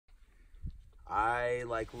I,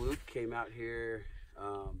 like Luke, came out here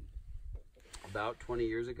about 20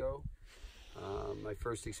 years ago. My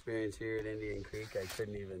first experience here at Indian Creek, I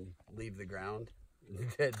couldn't even leave the ground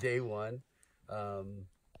day one.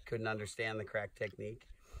 Couldn't understand the crack technique.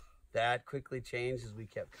 That quickly changed as we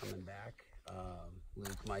kept coming back.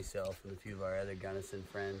 Luke, myself, and a few of our other Gunnison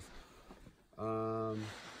friends.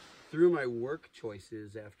 Through my work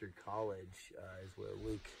choices after college is where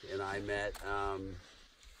Luke and I met.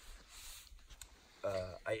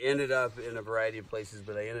 I ended up in a variety of places,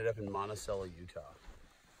 but I ended up in Monticello, Utah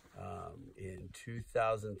in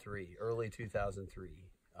 2003, early 2003,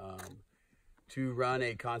 to run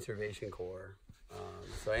a conservation corps.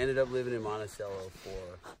 So I ended up living in Monticello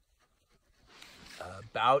for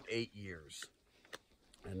about 8 years.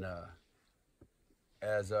 And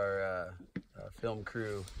as our film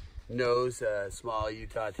crew knows, small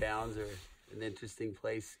Utah towns are an interesting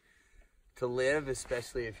place to live,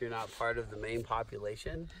 especially if you're not part of the main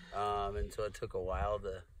population. And so it took a while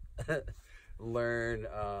to learn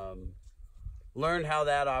how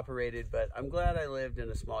that operated, but I'm glad I lived in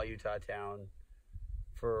a small Utah town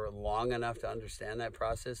for long enough to understand that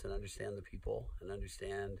process and understand the people and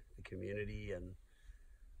understand the community and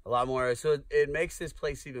a lot more. So it makes this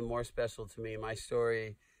place even more special to me. My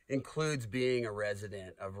story includes being a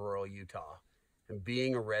resident of rural Utah and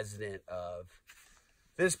being a resident of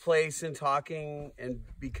this place and talking and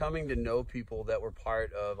becoming to know people that were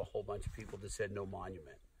part of a whole bunch of people that said no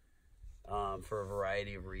monument for a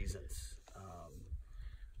variety of reasons.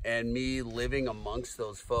 And me living amongst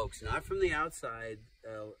those folks, not from the outside,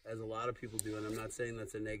 as a lot of people do, and I'm not saying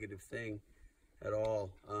that's a negative thing at all,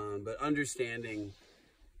 but understanding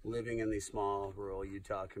living in these small rural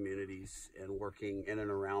Utah communities and working in and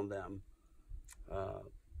around them,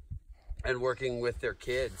 and working with their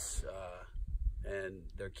kids, and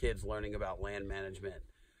their kids learning about land management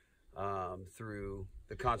through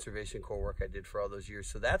the conservation corps work I did for all those years.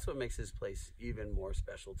 So that's what makes this place even more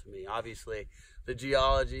special to me. Obviously, the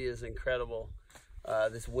geology is incredible.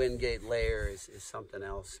 This Wingate layer is something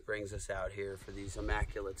else. Brings us out here for these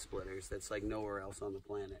immaculate splitters that's like nowhere else on the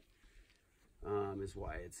planet. Is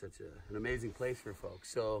why it's such an amazing place for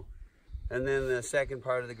folks. So, and then the second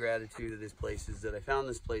part of the gratitude of this place is that I found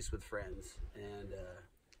this place with friends, and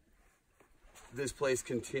this place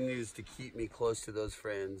continues to keep me close to those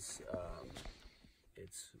friends.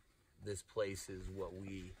 This place is what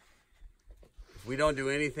if we don't do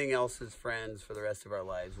anything else as friends for the rest of our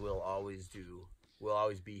lives, we'll always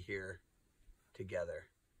be here together,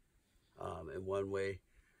 in one way,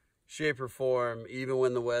 shape, or form, even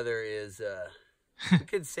when the weather is, we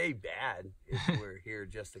could say bad if we're here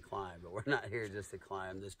just to climb, but we're not here just to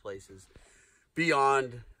climb. This place is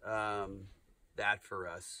beyond that for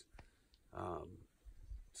us.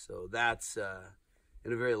 So that's,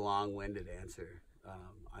 in a very long-winded answer,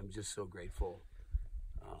 I'm just so grateful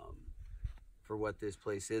for what this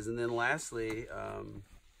place is. And then lastly,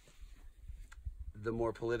 the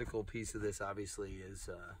more political piece of this obviously is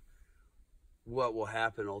what will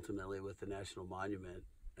happen ultimately with the National Monument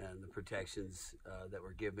and the protections that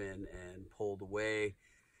were given and pulled away,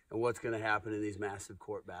 and what's going to happen in these massive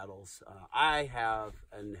court battles. I have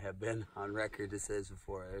been on record to say this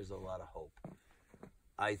before, there's a lot of hope.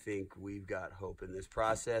 I think we've got hope in this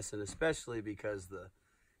process, and especially because the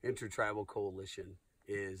Intertribal Coalition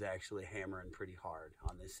is actually hammering pretty hard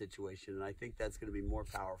on this situation, and I think that's going to be more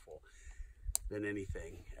powerful than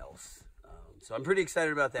anything else. So I'm pretty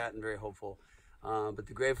excited about that and very hopeful. But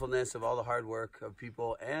the gratefulness of all the hard work of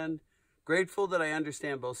people, and grateful that I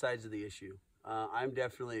understand both sides of the issue. I'm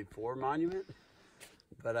definitely for monument,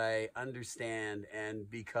 but I understand, and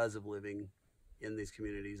because of living in these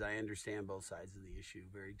communities, I understand both sides of the issue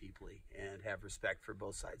very deeply and have respect for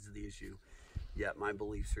both sides of the issue. Yet my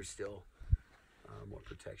beliefs are still more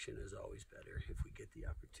protection is always better if we get the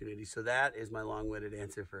opportunity. So that is my long-winded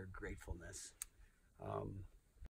answer for gratefulness.